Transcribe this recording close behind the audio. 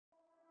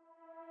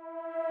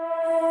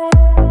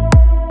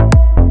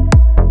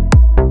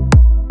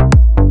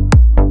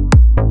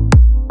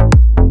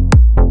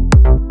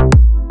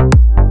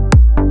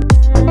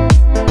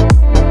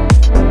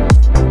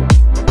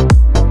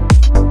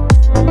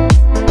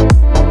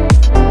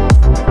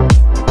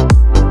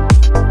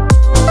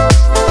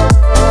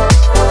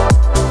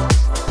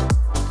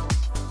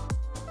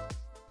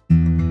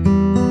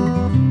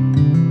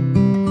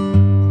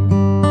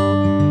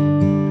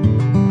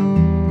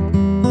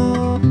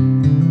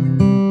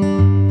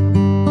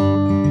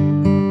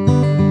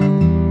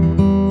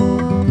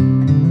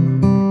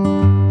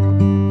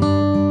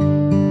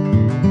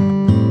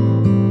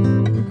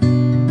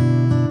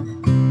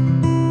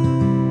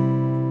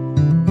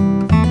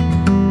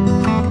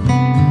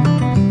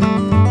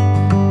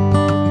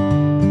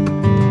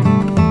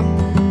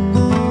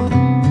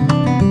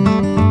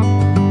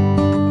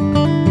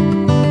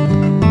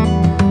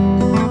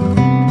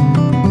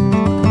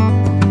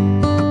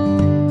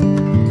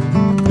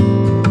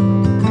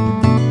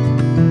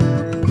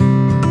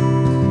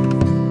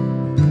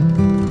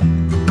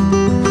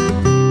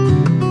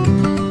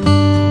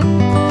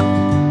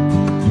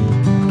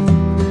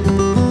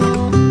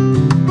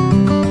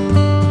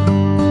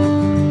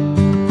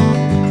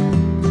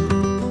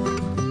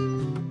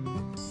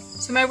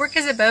So my work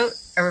is about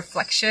a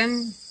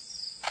reflection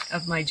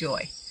of my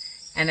joy.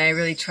 And I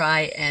really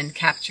try and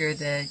capture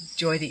the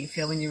joy that you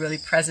feel when you're really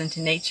present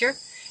in nature.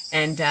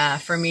 And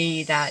for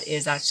me, that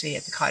is actually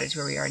at the cottage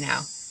where we are now.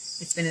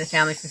 It's been in the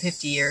family for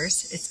 50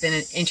 years. It's been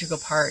an integral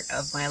part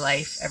of my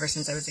life ever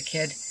since I was a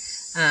kid.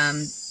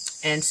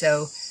 And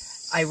so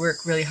I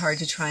work really hard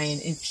to try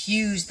and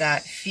infuse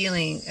that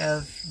feeling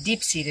of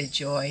deep-seated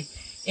joy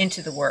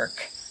into the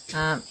work,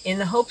 in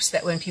the hopes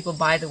that when people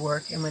buy the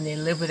work and when they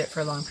live with it for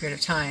a long period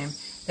of time,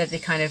 that they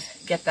kind of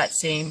get that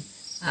same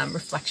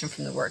reflection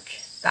from the work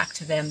back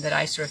to them that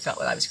I sort of felt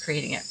while I was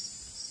creating it.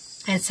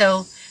 And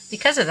so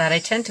because of that, I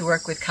tend to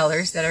work with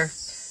colors that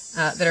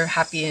are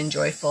happy and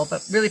joyful,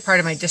 but really part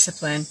of my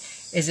discipline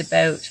is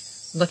about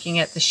looking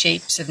at the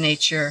shapes of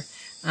nature,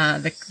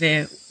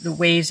 the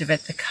waves of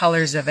it, the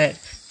colors of it,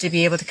 to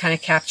be able to kind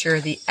of capture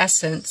the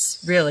essence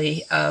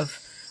really of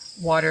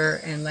water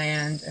and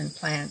land and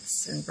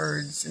plants and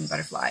birds and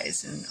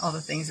butterflies and all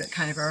the things that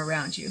kind of are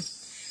around you.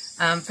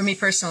 For me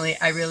personally,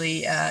 I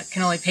really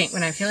can only paint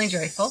when I'm feeling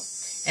joyful.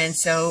 And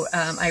so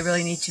I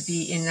really need to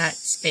be in that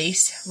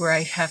space where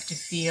I have to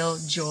feel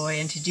joy.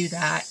 And to do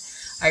that,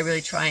 I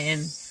really try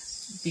and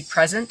be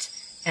present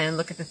and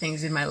look at the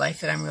things in my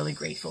life that I'm really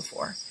grateful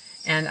for.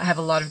 And I have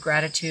a lot of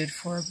gratitude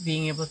for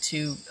being able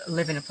to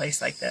live in a place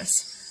like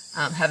this,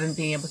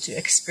 being able to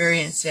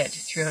experience it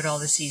throughout all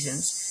the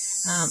seasons.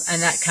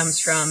 And that comes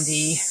from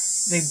the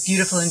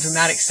beautiful and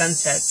dramatic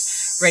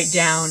sunsets right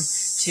down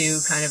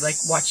to kind of like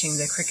watching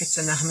the crickets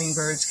and the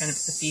hummingbirds kind of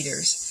at the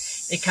feeders.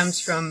 It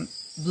comes from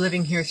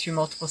living here through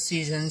multiple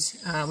seasons,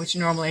 which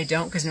normally I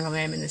don't, because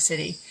normally I'm in the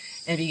city,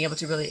 and being able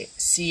to really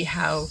see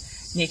how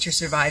nature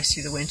survives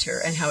through the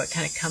winter and how it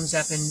kind of comes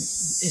up and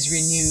is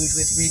renewed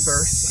with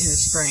rebirth in the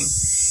spring.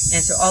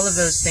 And so all of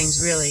those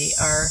things really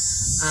are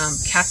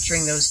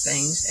capturing those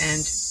things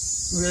and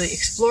really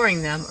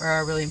exploring them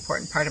are a really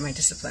important part of my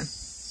discipline.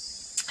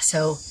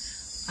 So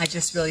I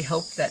just really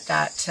hope that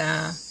that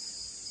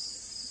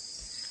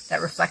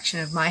reflection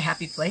of my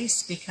happy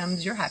place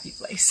becomes your happy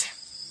place.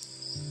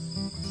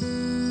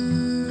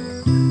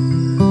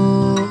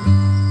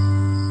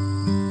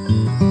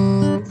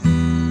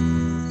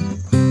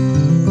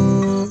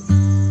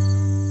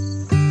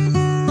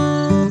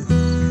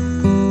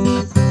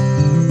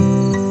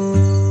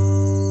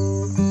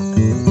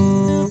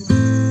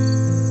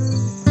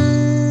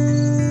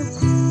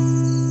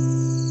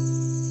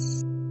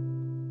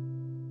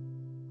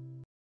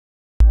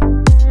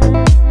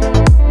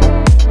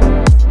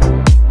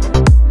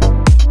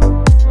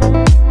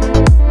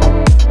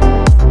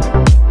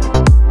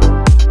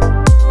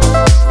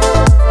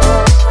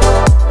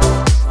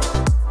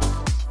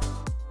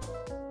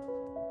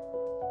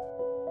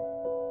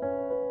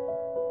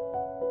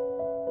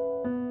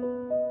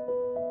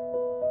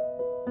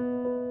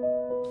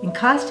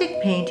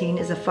 Encaustic painting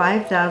is a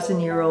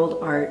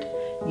 5,000-year-old art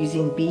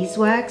using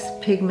beeswax,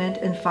 pigment,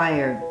 and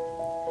fire.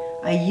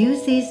 I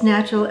use these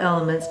natural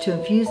elements to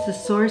infuse the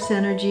source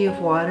energy of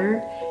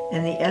water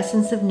and the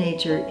essence of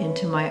nature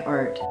into my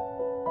art.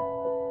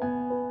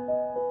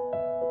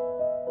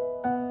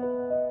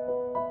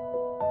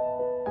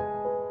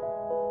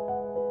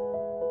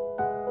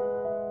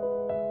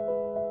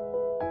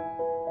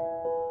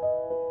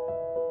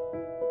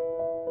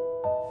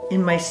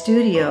 In my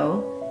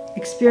studio,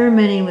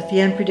 experimenting with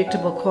the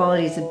unpredictable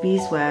qualities of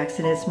beeswax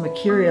and its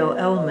mercurial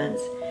elements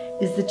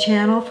is the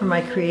channel for my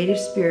creative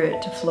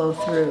spirit to flow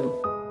through.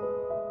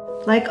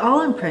 Like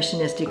all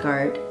impressionistic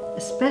art,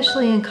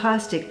 especially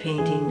encaustic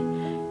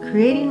painting,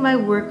 creating my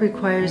work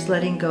requires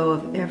letting go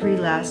of every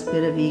last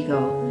bit of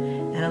ego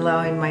and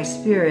allowing my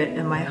spirit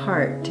and my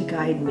heart to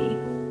guide me.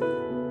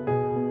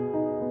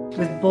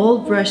 With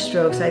bold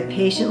brushstrokes, I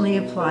patiently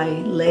apply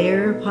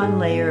layer upon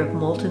layer of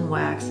molten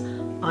wax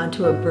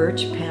onto a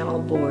birch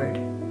panel board.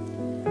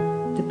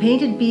 The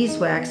painted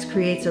beeswax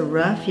creates a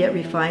rough yet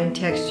refined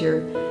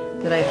texture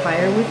that I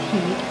fire with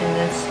heat and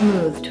then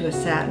smooth to a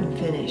satin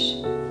finish.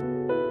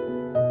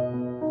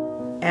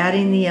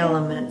 Adding the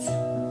elements,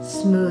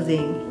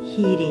 smoothing,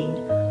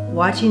 heating,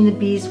 watching the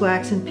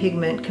beeswax and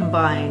pigment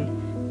combine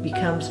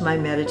becomes my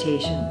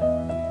meditation.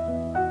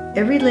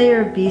 Every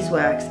layer of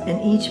beeswax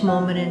and each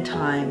moment in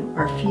time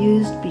are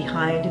fused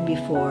behind and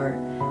before,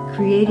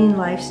 creating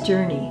life's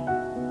journey.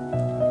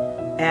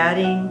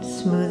 Adding,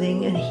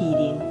 smoothing, and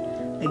heating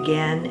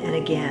again and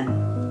again.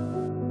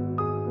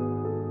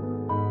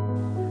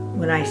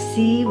 When I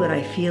see what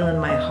I feel in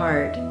my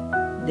heart,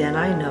 then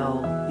I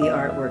know the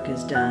artwork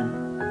is done.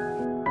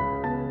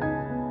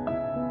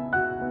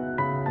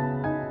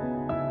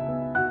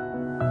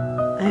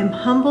 I am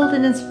humbled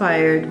and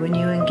inspired when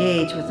you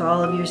engage with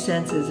all of your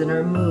senses and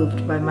are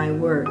moved by my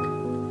work,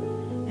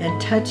 and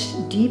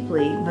touched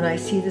deeply when I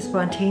see the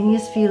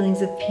spontaneous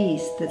feelings of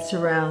peace that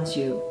surrounds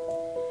you.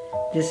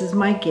 This is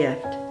my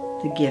gift,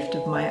 the gift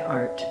of my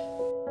art.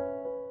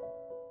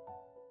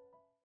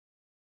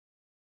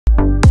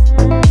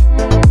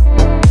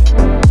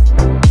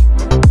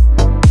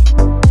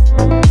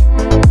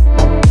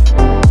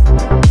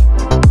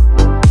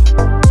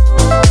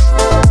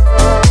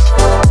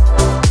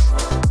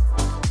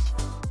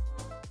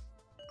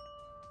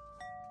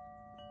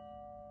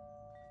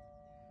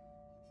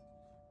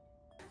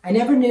 I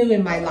never knew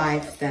in my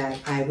life that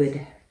I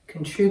would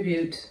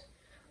contribute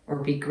or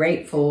be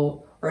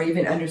grateful or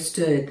even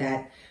understood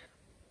that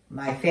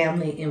my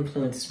family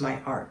influenced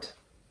my art.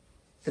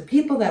 The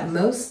people that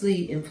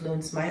mostly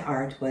influenced my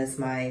art was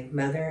my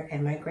mother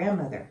and my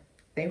grandmother.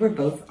 They were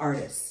both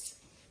artists.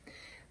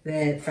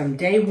 From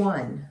day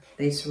one,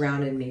 they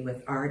surrounded me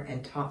with art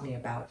and taught me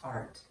about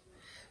art.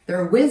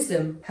 Their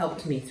wisdom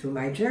helped me through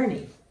my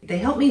journey. They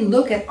helped me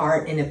look at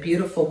art in a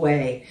beautiful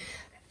way,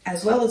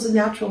 as well as the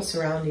natural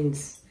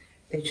surroundings.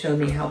 They showed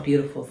me how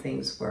beautiful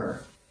things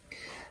were.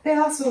 They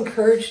also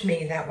encouraged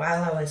me that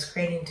while I was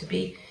creating, to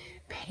be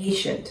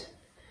patient,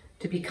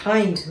 to be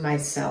kind to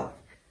myself,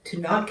 to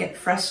not get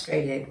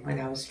frustrated when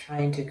I was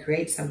trying to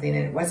create something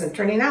and it wasn't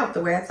turning out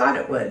the way I thought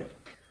it would.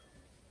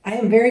 I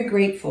am very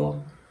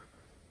grateful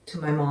to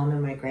my mom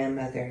and my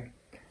grandmother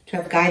to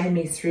have guided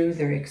me through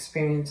their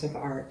experience of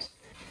art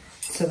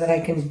so that I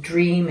can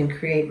dream and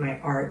create my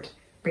art,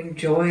 bring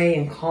joy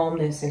and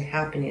calmness and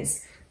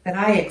happiness that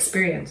I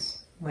experience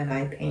when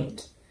I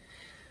paint.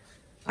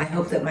 I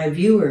hope that my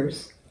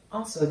viewers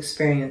also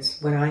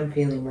experience what I'm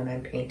feeling when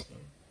I'm painting.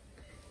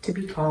 To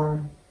be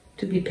calm,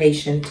 to be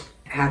patient,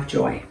 have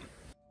joy.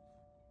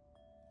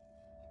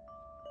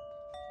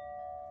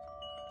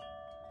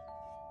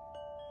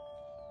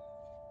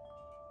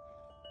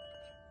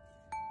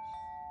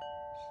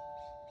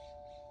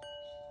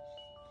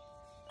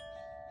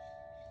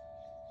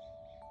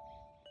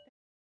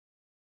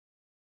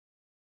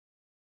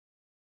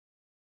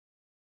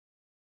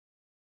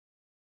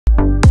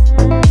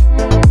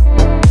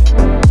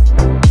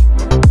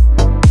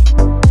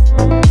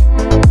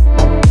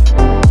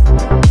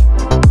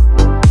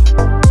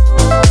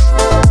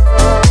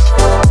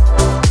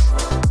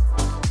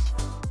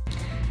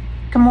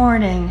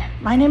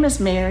 My name is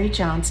Mary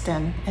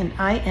Johnston, and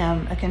I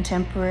am a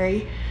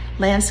contemporary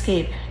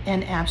landscape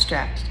and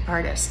abstract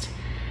artist.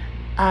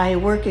 I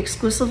work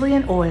exclusively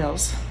in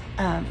oils.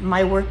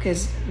 My work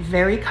is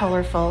very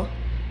colorful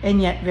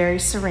and yet very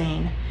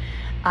serene.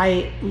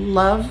 I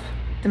love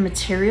the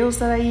materials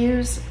that I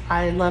use.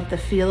 I love the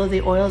feel of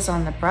the oils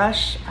on the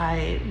brush.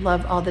 I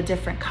love all the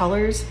different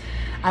colors.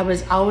 I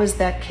was always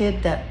that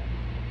kid that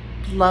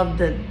loved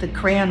the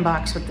crayon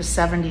box with the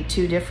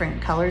 72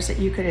 different colors that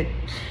you could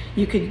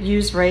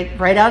use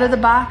right out of the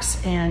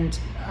box, and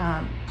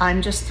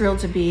I'm just thrilled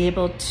to be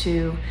able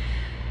to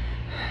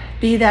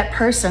be that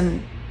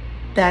person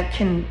that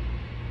can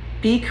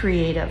be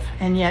creative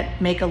and yet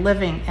make a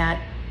living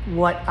at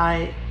what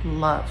I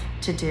love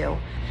to do.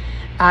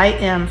 I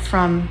am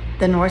from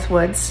the North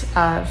Woods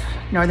of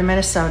northern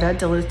Minnesota,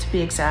 Duluth to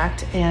be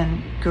exact,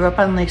 and grew up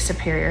on Lake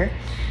Superior,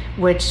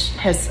 which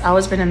has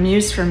always been a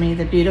muse for me,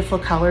 the beautiful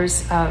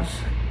colors of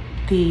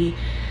the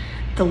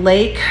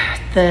lake,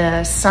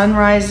 the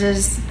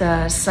sunrises,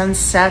 the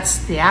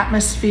sunsets, the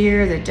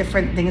atmosphere, the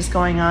different things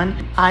going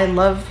on. I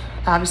love,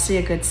 obviously,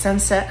 a good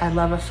sunset. I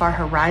love a far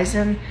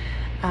horizon.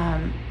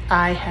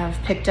 I have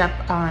picked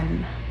up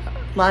on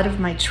a lot of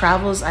my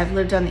travels. I've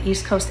lived on the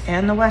East Coast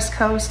and the West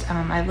Coast.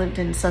 I've lived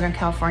in Southern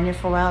California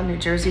for a while, New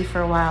Jersey for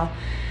a while.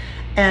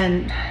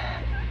 And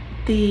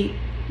the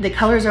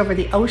colors over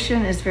the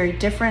ocean is very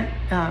different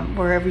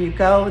wherever you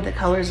go. The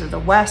colors of the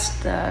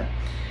West, the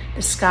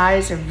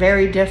skies are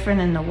very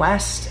different in the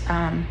West.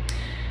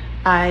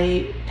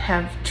 I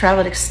have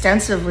traveled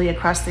extensively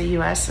across the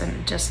US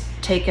and just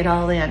take it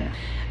all in.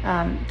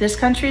 This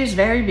country is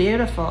very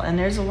beautiful, and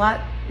it has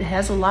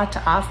a lot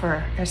to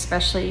offer,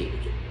 especially,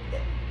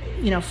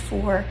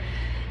 for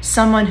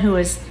someone who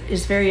is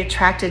very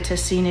attracted to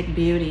scenic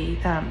beauty.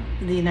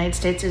 The United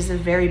States is a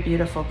very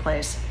beautiful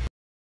place.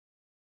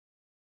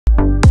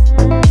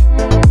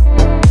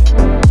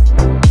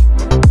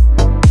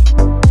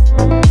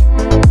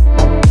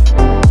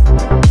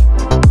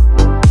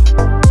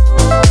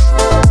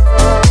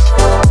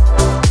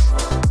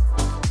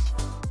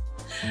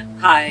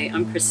 Hi,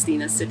 I'm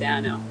Christina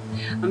Sedano.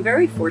 I'm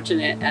very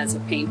fortunate as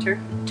a painter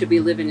to be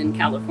living in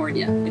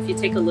California. If you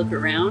take a look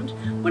around,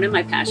 one of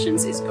my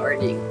passions is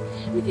gardening.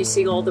 And if you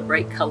see all the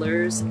bright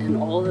colors and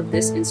all of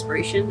this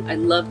inspiration, I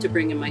love to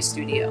bring in my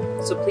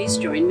studio. So please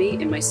join me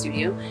in my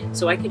studio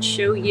so I can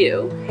show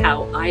you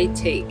how I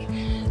take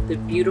the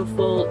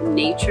beautiful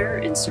nature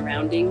and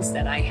surroundings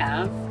that I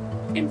have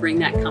and bring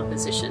that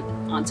composition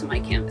onto my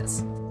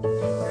canvas.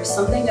 There's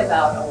something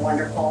about a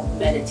wonderful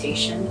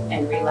meditation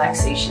and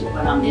relaxation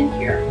when I'm in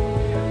here.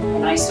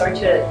 When I start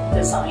to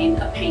design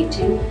a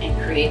painting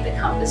and create the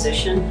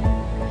composition,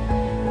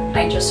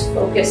 I just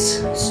focus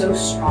so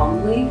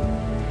strongly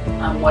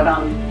on what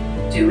I'm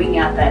doing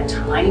at that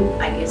time.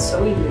 I get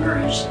so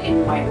immersed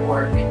in my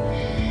work.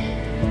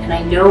 And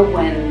I know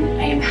when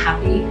I am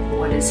happy,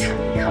 what is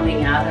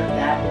coming out of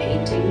that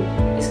painting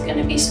is going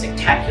to be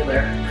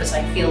spectacular because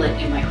I feel it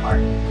in my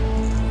heart.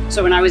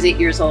 So when I was 8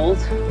 years old,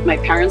 my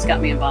parents got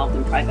me involved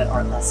in private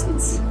art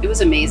lessons. It was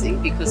amazing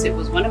because it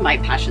was one of my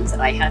passions that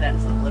I had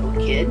as a little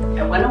kid.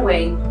 I went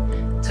away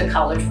to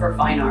college for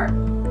fine art.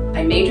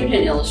 I majored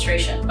in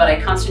illustration, but I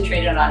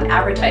concentrated on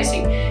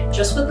advertising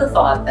just with the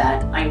thought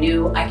that I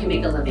knew I can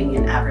make a living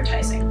in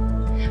advertising.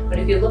 But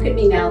if you look at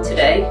me now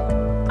today,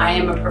 I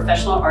am a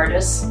professional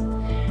artist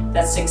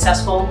that's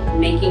successful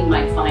making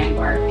my client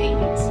art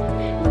paintings.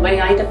 The way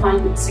I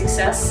define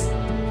success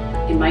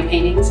in my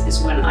paintings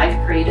is when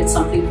I've created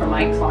something for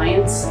my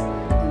clients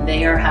and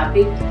they are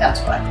happy.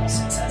 That's what I call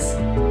success.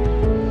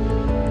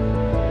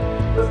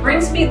 What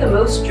brings me the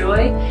most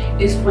joy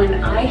is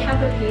when I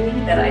have a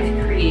painting that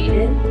I've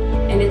created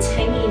and it's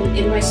hanging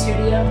in my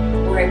studio,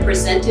 or I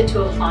present it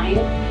to a client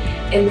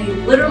and they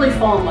literally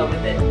fall in love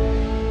with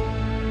it.